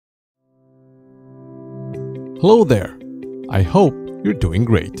Hello there, I hope you're doing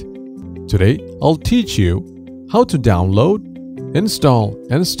great. Today I'll teach you how to download, install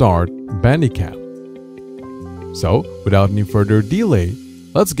and start Bandicam. So without any further delay,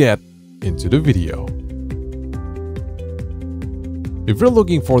 let's get into the video. If you're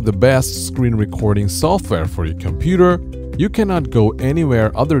looking for the best screen recording software for your computer, you cannot go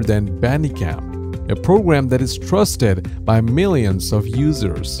anywhere other than Bandicam, a program that is trusted by millions of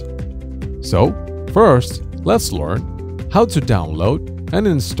users. So first, let's learn how to download and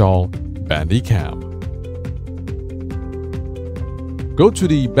install Bandicam. Go to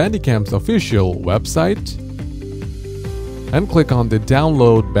the Bandicam's official website and click on the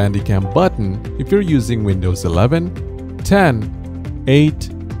Download Bandicam button if you're using Windows 11, 10, 8,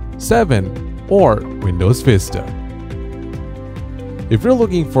 7, or Windows Vista. If you're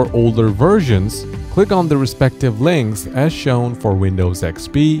looking for older versions, click on the respective links as shown for Windows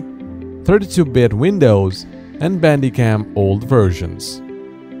XP, 32-bit Windows, and Bandicam old versions.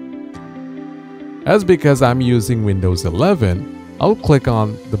 As because I'm using Windows 11, I'll click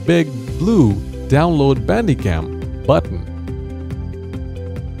on the big blue Download Bandicam button.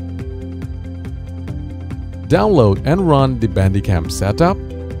 Download and run the Bandicam setup.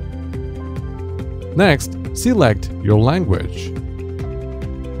 Next, select your language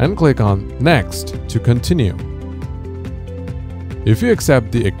and click on Next to continue. If you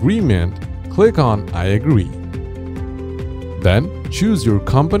accept the agreement, click on I agree. Then choose your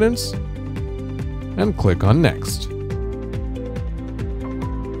components and click on Next.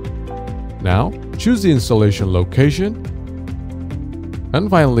 Now choose the installation location and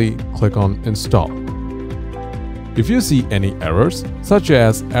finally click on Install. If you see any errors such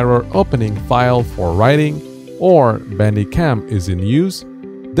as error opening file for writing or Bandicam is in use,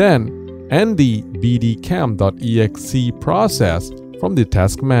 then end the bdcam.exe process from the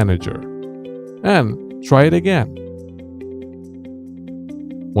task manager and try it again.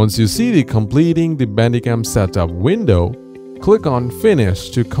 Once you see the completing the Bandicam setup window, click on Finish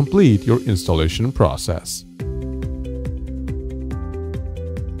to complete your installation process.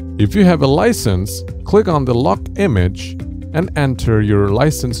 If you have a license, click on the lock image and enter your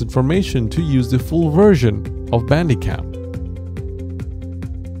license information to use the full version of Bandicam.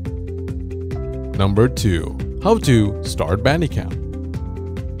 Number 2. How to start Bandicam.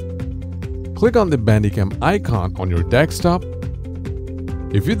 Click on the Bandicam icon on your desktop.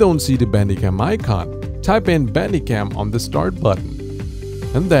 If you don't see the Bandicam icon, type in Bandicam on the Start button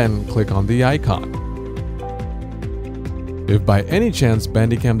and then click on the icon. If by any chance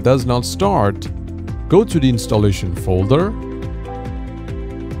Bandicam does not start, go to the installation folder.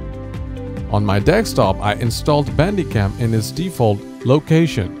 On my desktop, I installed Bandicam in its default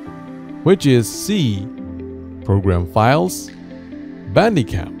location, which is C, Program Files,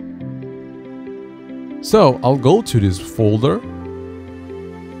 Bandicam. So I'll go to this folder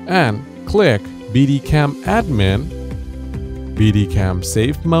and click Bandicam Admin, Bandicam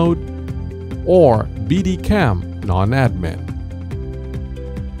Safe Mode, or Bandicam Non-Admin.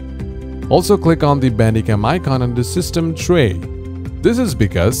 Also click on the Bandicam icon on the system tray. This is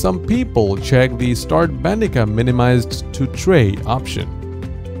because some people check the Start Bandicam Minimized to Tray option.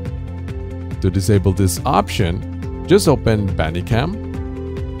 To disable this option, just open Bandicam,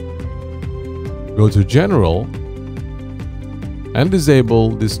 go to General, and disable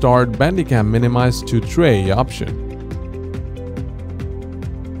the Start Bandicam Minimize to Tray option.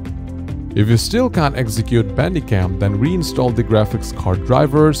 If you still can't execute Bandicam, then reinstall the graphics card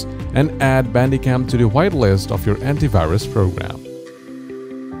drivers and add Bandicam to the whitelist of your antivirus program.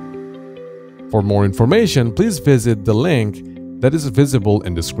 For more information, please visit the link that is visible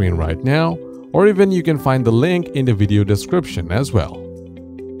in the screen right now, or even you can find the link in the video description as well.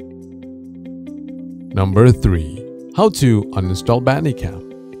 Number 3. How to uninstall Bandicam.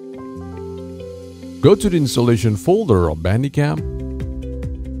 Go to the installation folder of Bandicam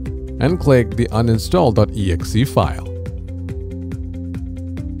and click the uninstall.exe file.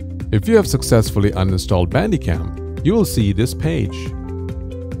 If you have successfully uninstalled Bandicam, you will see this page.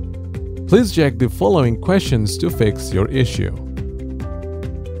 Please check the following questions to fix your issue.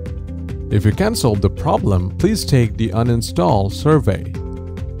 If you can't solve the problem, please take the uninstall survey.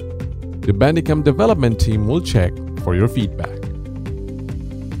 The Bandicam development team will check for your feedback.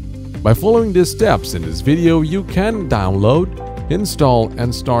 By following these steps in this video, you can download, install,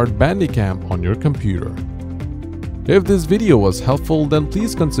 and start Bandicam on your computer. If this video was helpful, then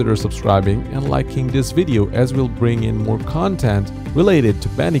please consider subscribing and liking this video as we'll bring in more content related to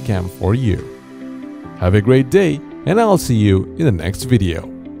Bandicam for you. Have a great day, and I'll see you in the next video.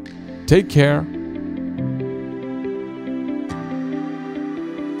 Take care.